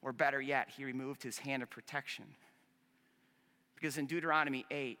 Or better yet, he removed his hand of protection. Because in Deuteronomy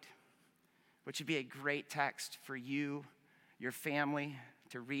 8, which would be a great text for you, your family,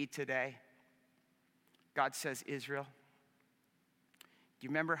 to read today, God says, Israel, do you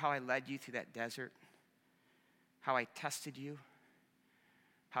remember how I led you through that desert? How I tested you?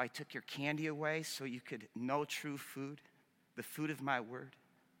 How I took your candy away so you could know true food, the food of my word?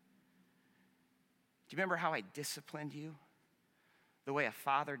 Do you remember how I disciplined you? The way a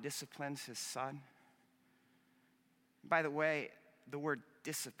father disciplines his son. By the way, the word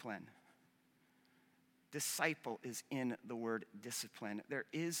discipline, disciple is in the word discipline. There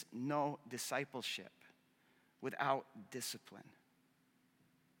is no discipleship without discipline.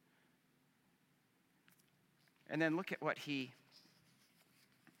 And then look at what he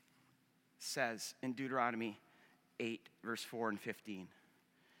says in Deuteronomy 8, verse 4 and 15.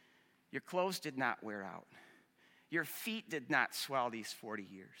 Your clothes did not wear out. Your feet did not swell these 40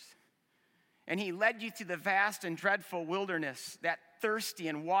 years. And he led you through the vast and dreadful wilderness, that thirsty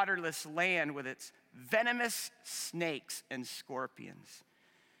and waterless land with its venomous snakes and scorpions.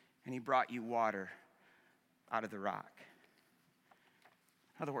 And he brought you water out of the rock.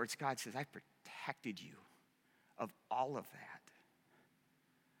 In other words, God says, I protected you of all of that.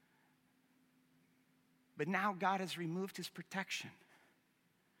 But now God has removed his protection.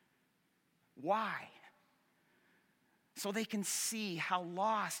 Why? So they can see how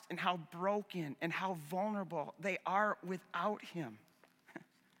lost and how broken and how vulnerable they are without him.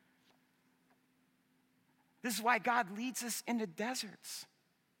 This is why God leads us into deserts.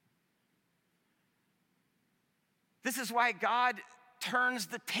 This is why God turns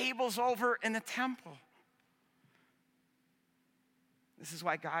the tables over in the temple. This is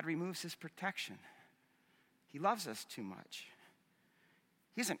why God removes his protection. He loves us too much.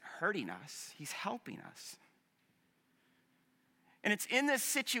 He isn't hurting us, he's helping us. And it's in this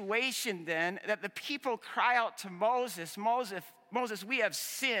situation then that the people cry out to Moses, Moses, we have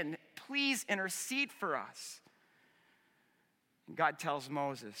sinned. Please intercede for us. And God tells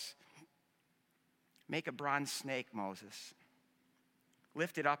Moses, Make a bronze snake, Moses.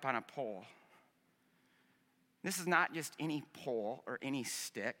 Lift it up on a pole. This is not just any pole or any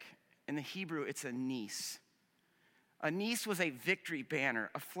stick. In the Hebrew, it's a nes. A nes was a victory banner,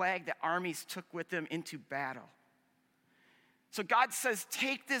 a flag that armies took with them into battle. So God says,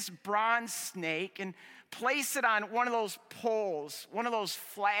 take this bronze snake and place it on one of those poles, one of those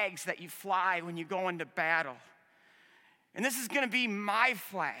flags that you fly when you go into battle. And this is going to be my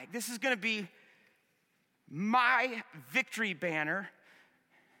flag. This is going to be my victory banner.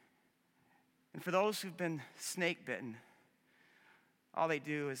 And for those who've been snake bitten, all they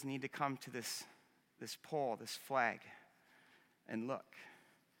do is need to come to this pole, this flag, and look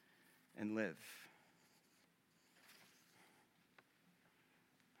and live.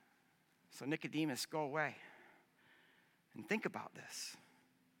 So Nicodemus, go away and think about this.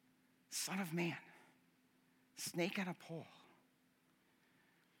 Son of man, snake on a pole.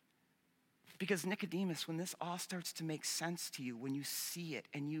 Because Nicodemus, when this all starts to make sense to you, when you see it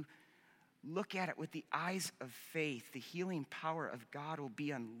and you look at it with the eyes of faith, the healing power of God will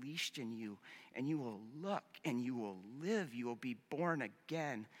be unleashed in you, and you will look and you will live. You will be born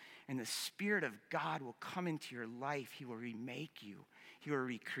again, and the Spirit of God will come into your life. He will remake you. He will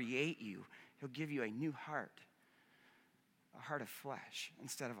recreate you. He'll give you a new heart, a heart of flesh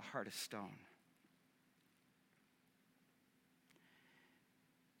instead of a heart of stone.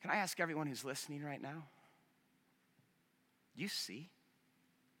 Can I ask everyone who's listening right now? Do you see?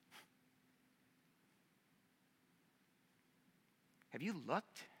 Have you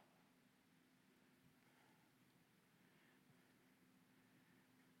looked?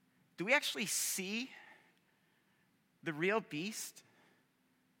 Do we actually see the real beast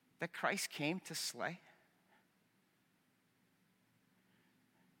that Christ came to slay?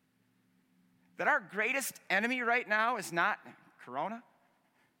 That our greatest enemy right now is not corona?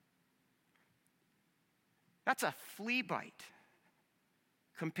 That's a flea bite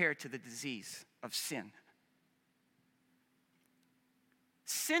compared to the disease of sin.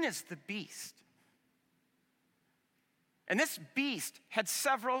 Sin is the beast. And this beast had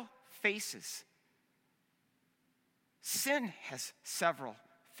several faces. Sin has several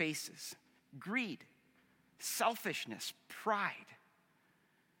faces. Greed, selfishness, pride.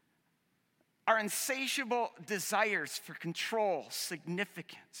 Our insatiable desires for control,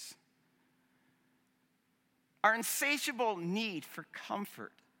 significance. Our insatiable need for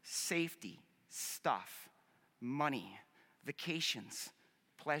comfort, safety, stuff, money, vacations,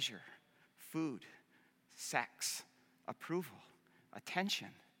 pleasure, food, sex, approval, attention,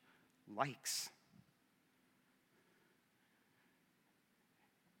 likes.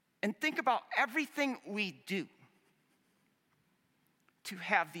 And think about everything we do to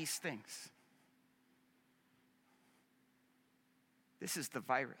have these things. This is the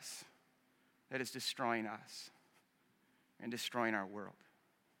virus that is destroying us and destroying our world.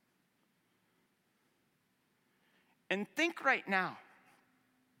 And think right now,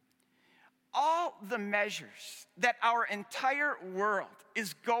 all the measures that our entire world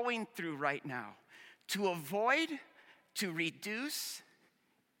is going through right now to avoid, to reduce,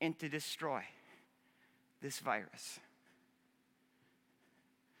 and to destroy this virus.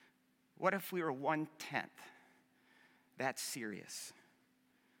 What if we were 1/10 that serious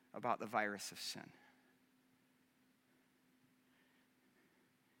about the virus of sin?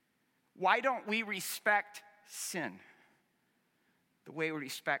 Why don't we respect sin the way we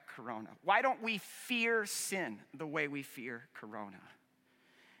respect corona? Why don't we fear sin the way we fear corona?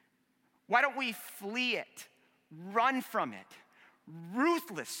 Why don't we flee it, run from it,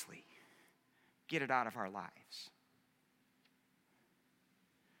 ruthlessly get it out of our lives?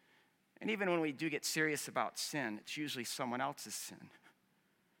 And even when we do get serious about sin, it's usually someone else's sin.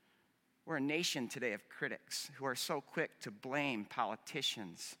 We're a nation today of critics who are so quick to blame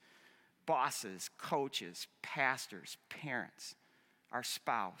politicians, bosses, coaches, pastors, parents, our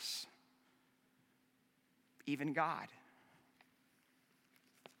spouse, even God.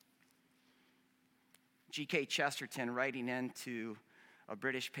 G.K. Chesterton, writing into a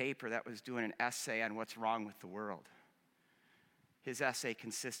British paper that was doing an essay on what's wrong with the world, his essay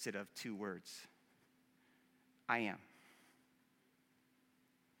consisted of 2 words: I am.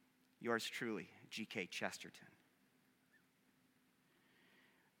 Yours truly, G.K. Chesterton.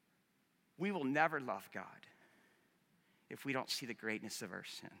 We will never love God if we don't see the greatness of our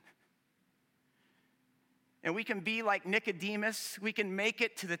sin. And we can be like Nicodemus, we can make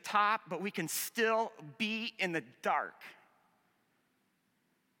it to the top, but we can still be in the dark.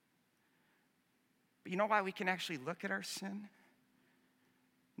 But you know why we can actually look at our sin?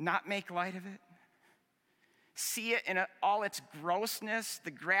 Not make light of it? see it in all its grossness,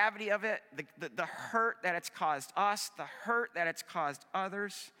 the gravity of it, the hurt that it's caused us, the hurt that it's caused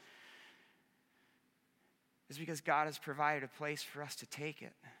others, is because God has provided a place for us to take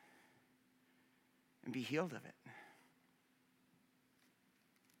it and be healed of it.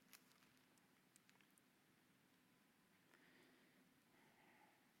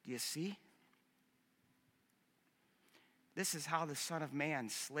 Do you see? This is how the Son of Man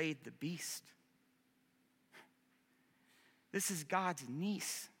slayed the beast. This is God's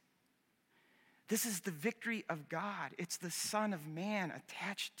niece. This is the victory of God. It's the Son of Man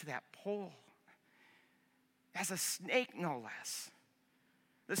attached to that pole. As a snake, no less.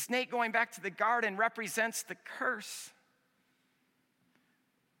 The snake, going back to the garden, represents the curse.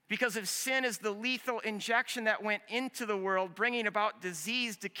 Because if sin is the lethal injection that went into the world, bringing about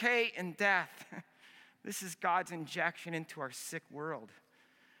disease, decay, and death, this is God's injection into our sick world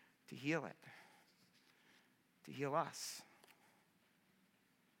to heal it, to heal us.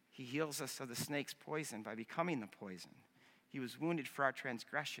 He heals us of the snake's poison by becoming the poison. He was wounded for our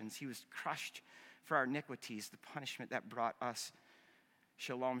transgressions. He was crushed for our iniquities. The punishment that brought us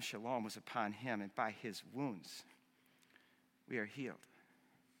shalom, shalom was upon him, and by his wounds we are healed.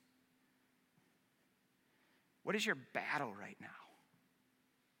 What is your battle right now?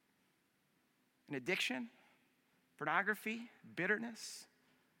 An addiction? Pornography? Bitterness?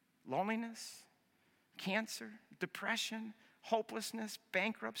 Loneliness? Cancer? Depression? Hopelessness?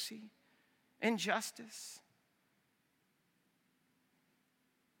 Bankruptcy? Injustice?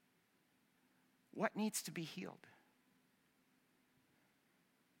 What needs to be healed?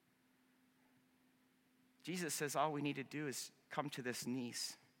 Jesus says all we need to do is come to this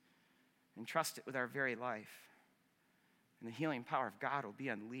niece and trust it with our very life. And the healing power of God will be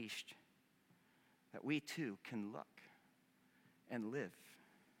unleashed, that we too can look and live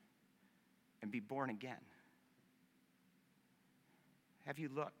and be born again. Have you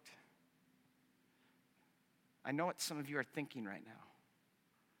looked? I know what some of you are thinking right now.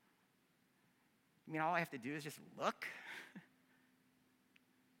 You mean all I have to do is just look?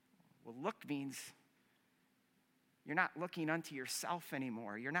 Well, look means you're not looking unto yourself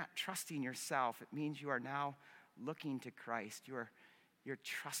anymore. You're not trusting yourself. It means you are now looking to Christ. You're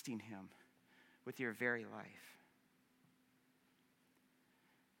trusting him with your very life.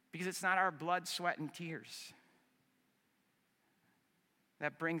 Because it's not our blood, sweat, and tears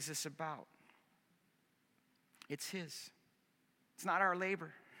that brings this about. It's his. It's not our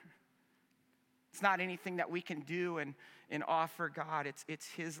labor. It's not anything that we can do and offer God. It's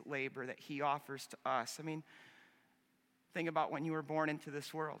his labor that he offers to us. I mean, think about when you were born into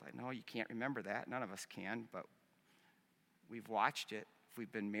this world. I know you can't remember that. None of us can, but we've watched it if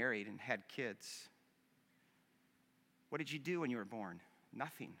we've been married and had kids. What did you do when you were born?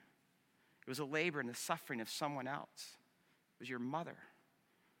 Nothing. It was a labor and the suffering of someone else. It was your mother.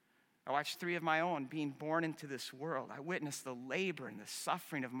 I watched 3 of my own being born into this world. I witnessed the labor and the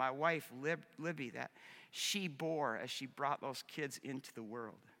suffering of my wife, Libby, that she bore as she brought those kids into the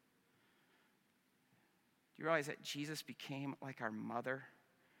world. Do you realize that Jesus became like our mother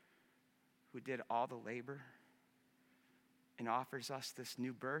who did all the labor and offers us this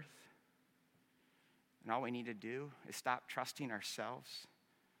new birth? And all we need to do is stop trusting ourselves,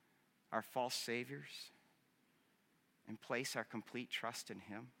 our false saviors, and place our complete trust in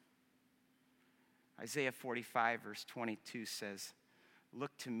him. Isaiah 45 verse 22 says,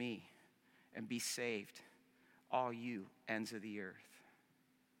 "Look to me and be saved, all you ends of the earth."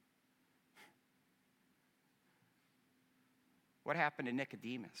 What happened to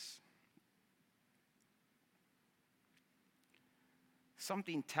Nicodemus?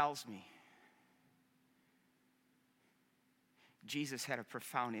 Something tells me Jesus had a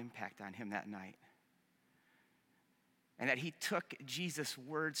profound impact on him that night. And that he took Jesus'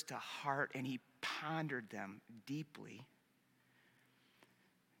 words to heart and he pondered them deeply.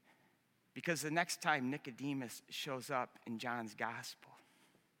 Because the next time Nicodemus shows up in John's gospel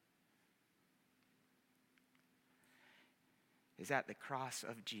is at the cross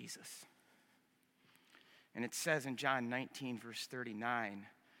of Jesus. And it says in John 19, verse 39,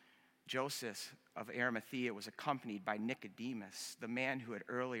 Joseph of Arimathea was accompanied by Nicodemus, the man who had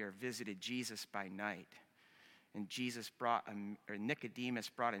earlier visited Jesus by night. And Nicodemus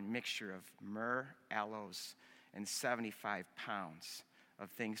brought a mixture of myrrh, aloes, and 75 pounds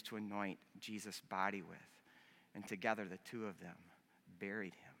of things to anoint Jesus' body with. And together the two of them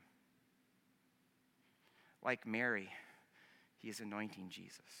buried him. Like Mary, he is anointing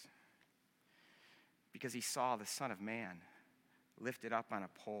Jesus. Because he saw the Son of Man lifted up on a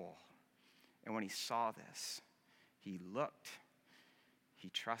pole. And when he saw this, he looked, he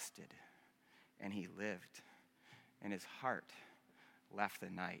trusted, and he lived and his heart left the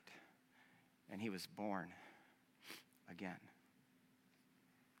night, and he was born again.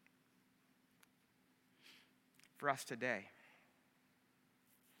 For us today,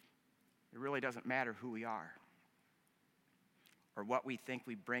 it really doesn't matter who we are or what we think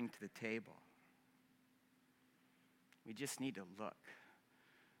we bring to the table. We just need to look.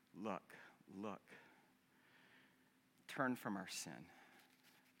 Turn from our sin.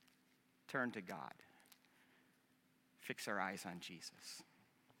 Turn to God. Fix our eyes on Jesus.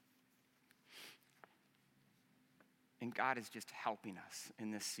 And God is just helping us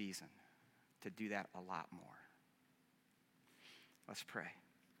in this season to do that a lot more. Let's pray.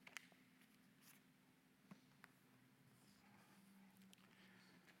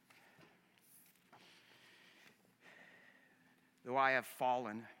 Though I have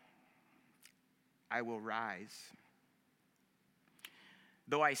fallen, I will rise.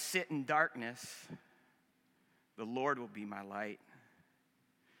 Though I sit in darkness, the Lord will be my light.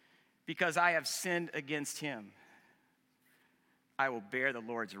 Because I have sinned against him, I will bear the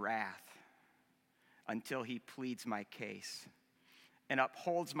Lord's wrath until he pleads my case and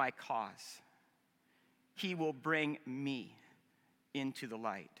upholds my cause. He will bring me into the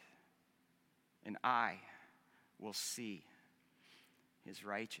light, and I will see his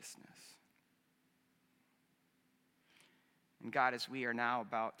righteousness. And God, as we are now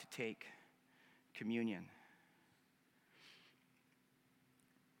about to take communion,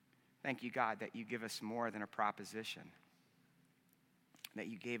 thank you, God, that you give us more than a proposition, that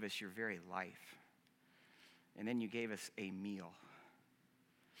you gave us your very life, and then you gave us a meal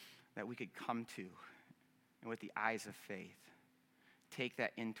that we could come to, and with the eyes of faith, take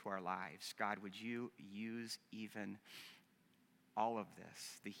that into our lives. God, would you use even all of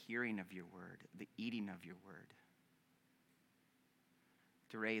this, the hearing of your word, the eating of your word,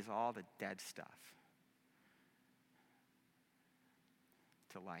 to raise all the dead stuff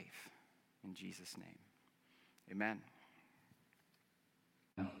to life. In Jesus' name, amen.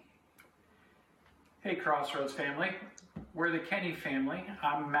 Hey, Crossroads family. We're the Kenny family.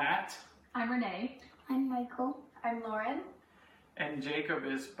 I'm Matt. I'm Renee. I'm Michael. I'm Lauren. And Jacob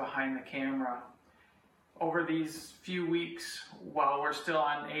is behind the camera. Over these few weeks, while we're still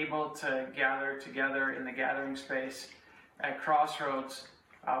unable to gather together in the gathering space at Crossroads,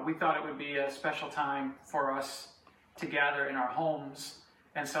 we thought it would be a special time for us to gather in our homes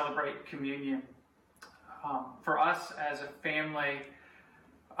and celebrate communion. For us as a family,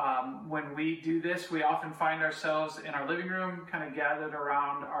 when we do this, we often find ourselves in our living room, kind of gathered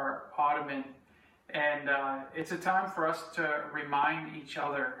around our ottoman. And it's a time for us to remind each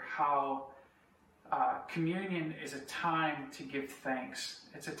other how communion is a time to give thanks.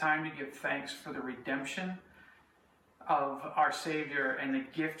 It's a time to give thanks for the redemption of our Savior and the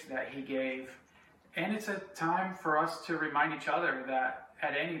gift that he gave. And it's a time for us to remind each other that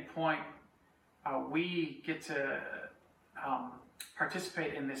at any point we get to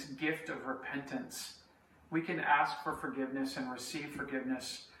participate in this gift of repentance. We can ask for forgiveness and receive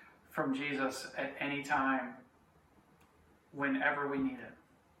forgiveness from Jesus at any time, whenever we need it.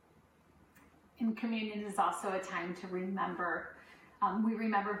 And communion is also a time to remember. We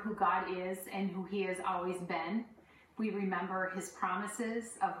remember who God is and who he has always been. We remember his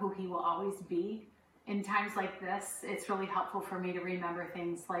promises of who he will always be. In times like this, it's really helpful for me to remember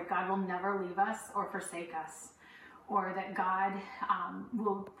things like God will never leave us or forsake us, or that God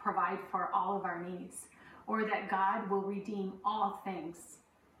will provide for all of our needs, or that God will redeem all things.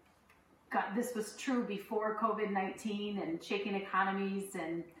 God, this was true before COVID-19 and shaking economies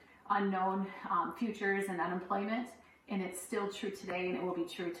and unknown futures and unemployment, and it's still true today, and it will be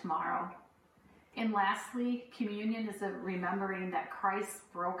true tomorrow. And lastly, communion is a remembering that Christ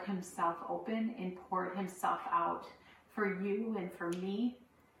broke himself open and poured himself out for you and for me,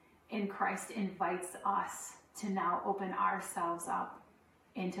 and Christ invites us to now open ourselves up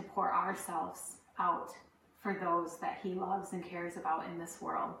and to pour ourselves out for those that he loves and cares about in this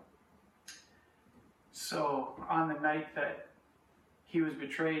world. So on the night that he was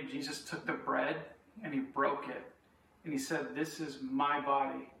betrayed, Jesus took the bread and he broke it. And he said, "This is my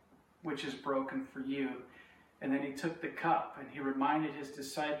body, which is broken for you." And then he took the cup and he reminded his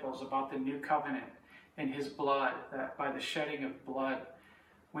disciples about the new covenant and his blood, that by the shedding of blood,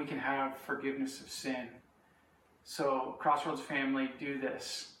 we can have forgiveness of sin. So Crossroads family, do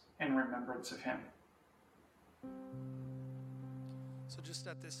this in remembrance of him. So just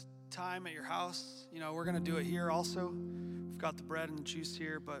at this time at your house, we're going to do it here also. We've got the bread and the juice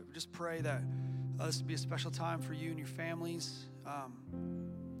here, but just pray that this would be a special time for you and your families.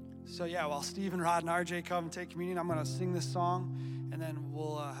 So yeah, while Steve and Rod and RJ come and take communion, I'm going to sing this song, and then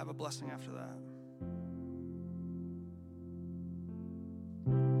we'll have a blessing after that.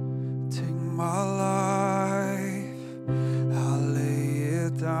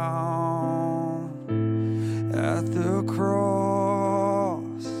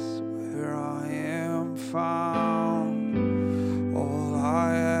 found. All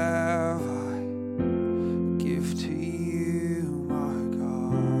I have, I give to you, my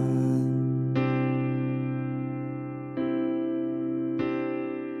God.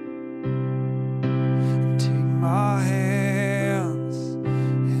 Take my hands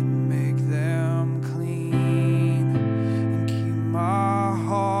and make them clean, and keep my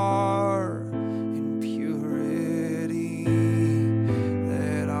heart in purity,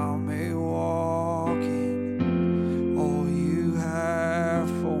 that I may walk in all you have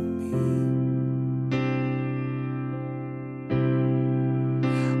for me.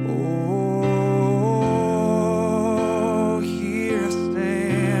 Oh, here I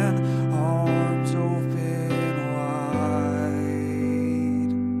stand, arms open wide.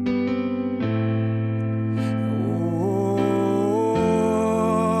 Oh,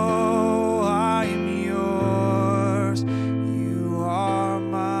 I am yours, you are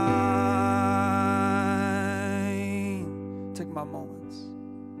mine. Take my moments.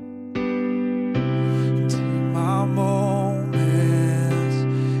 Take my moments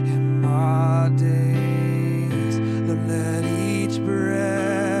in my days. Let each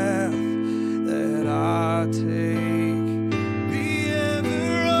breath that I take be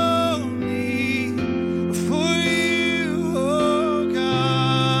ever only for you, oh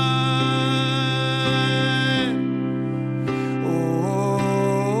God.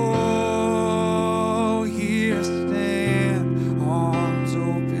 Oh, here I stand, arms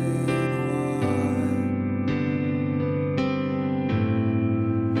open wide.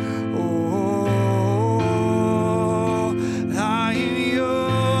 Oh, I am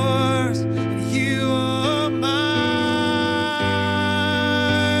yours and you are mine,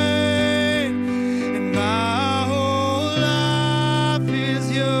 and my whole life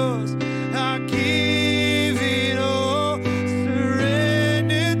is yours. I give it all,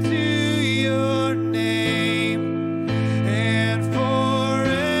 surrender to your name, and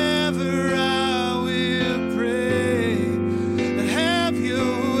forever I will pray. That have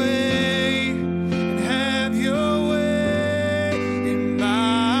your way, and have your way, and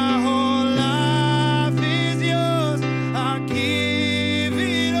my whole life is yours. I give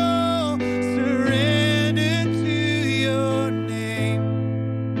it all, surrender to your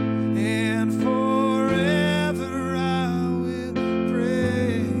name, and forever I will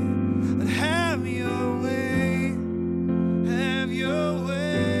pray. That have your way, have your way.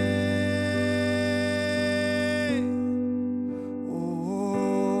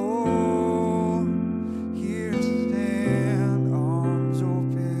 Oh, here I stand, arms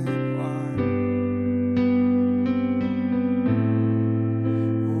open wide.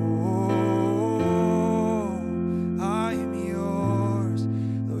 Oh, I am yours,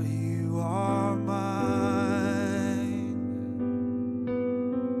 Lord, you are mine.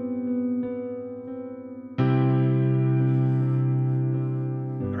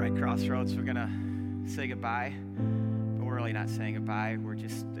 All right, Crossroads, we're going to say goodbye, but we're really not saying goodbye. We're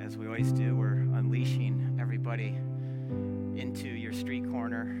just, as we always do, we're unleashing everybody into your street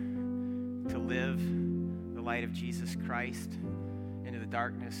corner to live the light of Jesus Christ into the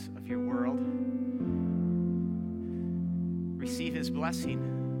darkness of your world. Receive his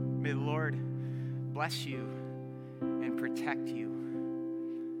blessing. May the Lord bless you and protect you.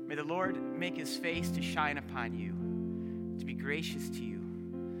 May the Lord make his face to shine upon you, to be gracious to you.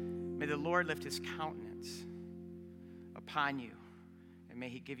 May the Lord lift his countenance upon you, and may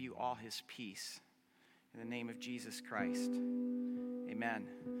he give you all his peace. In the name of Jesus Christ, amen.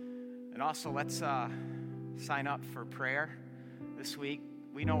 And also, let's sign up for prayer this week.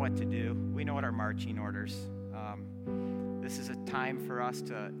 We know what to do. We know what our marching orders. This is a time for us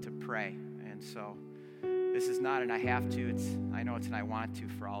to pray. And so this is not an I have to, I know it's an I want to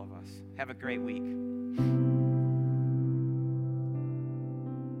for all of us. Have a great week.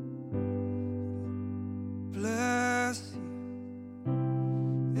 Bless you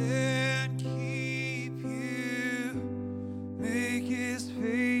and keep you, make his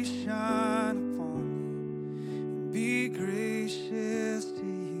face shine